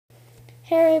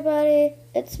Hey everybody,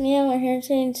 it's me, I'm here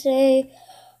today.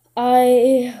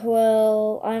 I'm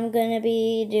gonna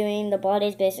be doing the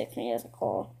Baldies Basics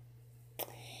musical.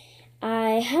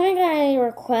 I haven't got any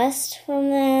requests from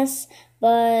this,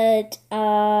 but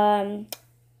I'm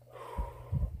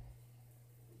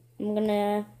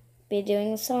gonna be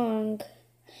doing the song.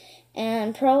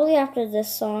 And probably after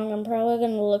this song, I'm probably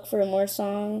gonna look for more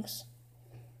songs.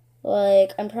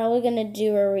 I'm probably gonna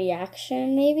do a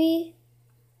reaction maybe.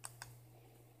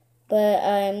 But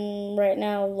I'm right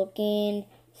now looking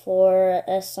for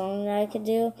a song that I could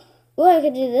do. Ooh, I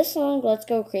could do this song, Let's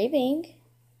Go Creeping.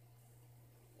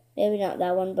 Maybe not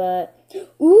that one, but...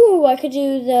 Ooh, I could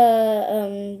do the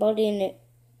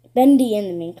Bendy and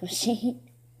the Mink Machine.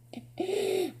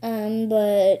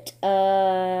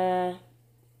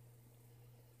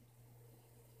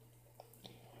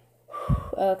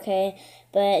 Okay,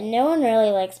 but no one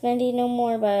really likes Bendy no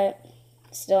more, but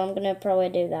still, I'm gonna probably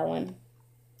do that one.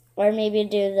 Or maybe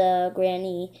do the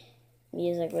Granny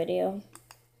music video.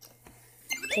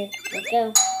 Okay, let's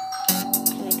go.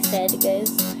 I'm excited,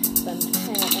 guys. But I'm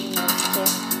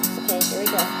nervous. Okay, here we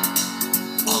go.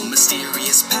 A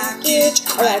mysterious package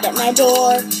arrived at my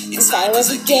door. Inside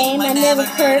was a game I never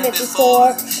heard of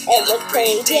before. It looked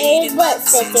pretty dated, but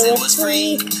since it was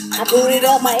free, I booted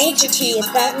up my HT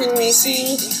and battery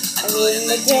C. I read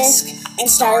the disc and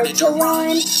started to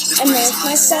run. Immersed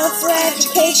myself for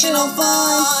educational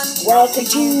fun. Welcome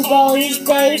to Baldies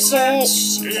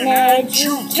Basics,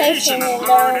 education and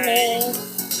learning.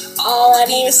 All I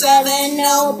need is 7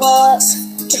 notebooks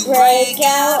to break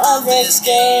out of this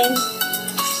game.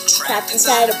 Trapped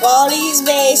inside of Baldies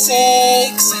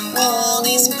Basics, and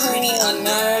Baldies pretty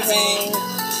unnerving.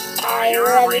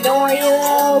 Every door you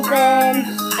open,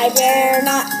 I dare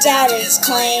not doubt its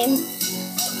claim.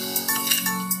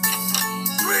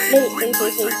 Wait.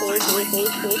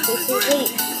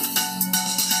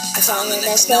 I found the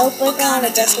next notebook on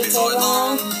a desk before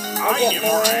long. I get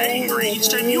more angry each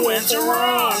time you answer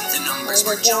wrong. The numbers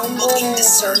were jumbled,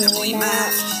 indiscernibly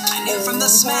mapped. I knew from the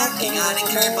smacking I'd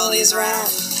incurred Baldi's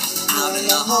wrath. Out in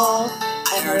the hall,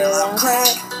 I heard a loud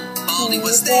crack. Baldy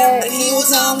was there, but he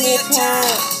was on the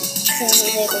attack. Can't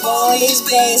escape the Baldies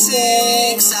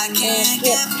Basics. I can't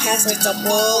get past the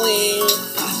bully.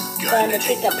 Gonna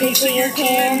take a piece of your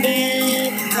candy.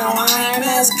 Now I'm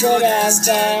as good as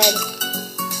dead.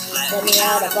 Let me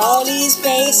out of Baldies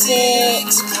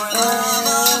Basics.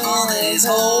 All is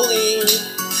holy.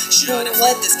 Should've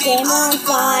let this game on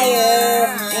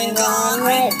fire and gone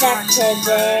right back to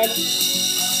dead.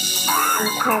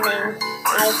 I'm coming,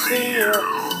 I see you.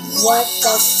 What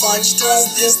the fudge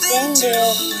does this thing do?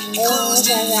 It was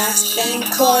an ass and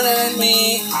cornered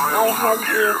me. I hugged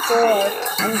you for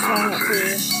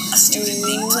eternity. A stupid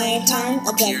thing playtime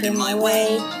appeared in my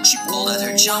way. She pulled out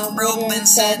her jump rope and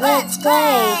said, "Let's play."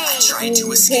 I tried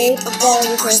to escape, but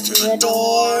Baldy burst through the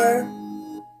door.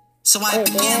 So I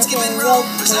began skipping rope,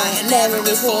 as I had never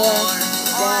before.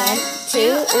 1,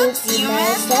 2, oops, you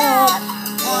messed up.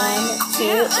 1,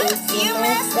 2, oops, you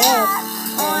messed up.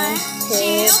 1,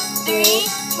 2, 3,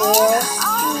 4.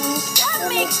 That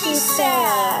makes me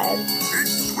sad.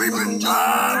 It's sweeping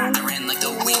time. I ran like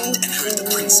the wind and heard the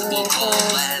principal call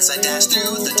as I dashed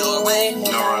through the doorway.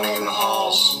 No running in the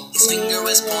halls. His finger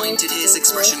was pointed, his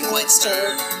expression quite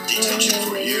stern. Detention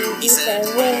for you. He said,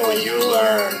 When will you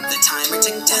learn? The timer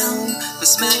ticked down, the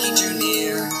smacking drew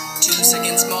near. 2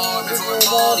 seconds more before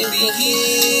Baldy be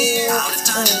here. Out of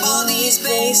time, Baldies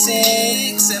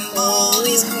Basics, and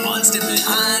Baldies one step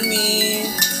behind me.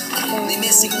 Only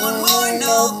missing one more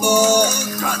notebook,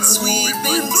 brought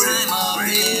sweeping time up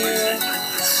here.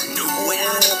 No way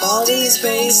out of Baldies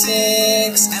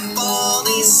Basics, and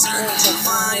Baldi's certain to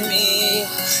find me.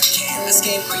 Can't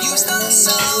escape or use the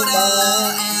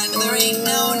soda, and there ain't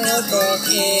no notebook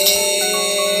here.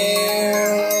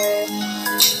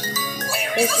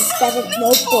 It's the 7th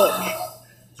notebook.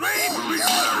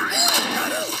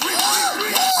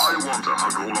 I want to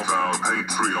hug all of our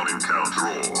Patreon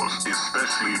encounterors,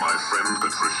 especially my friend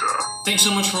Patricia. Thanks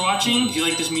so much for watching. If you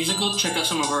like this musical, check out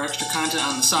some of our extra content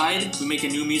on the side. We make a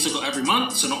new musical every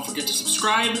month, so don't forget to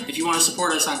subscribe. If you want to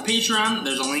support us on Patreon,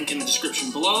 there's a link in the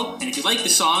description below. And if you like the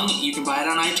song, you can buy it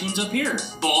on iTunes up here.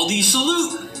 Baldy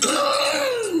salute!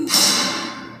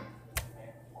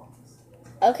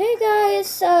 Okay, guys,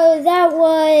 so that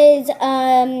was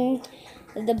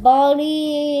the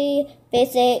Baldies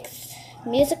Basics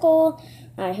musical.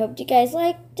 I hope you guys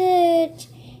liked it,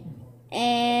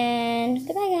 and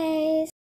goodbye, guys.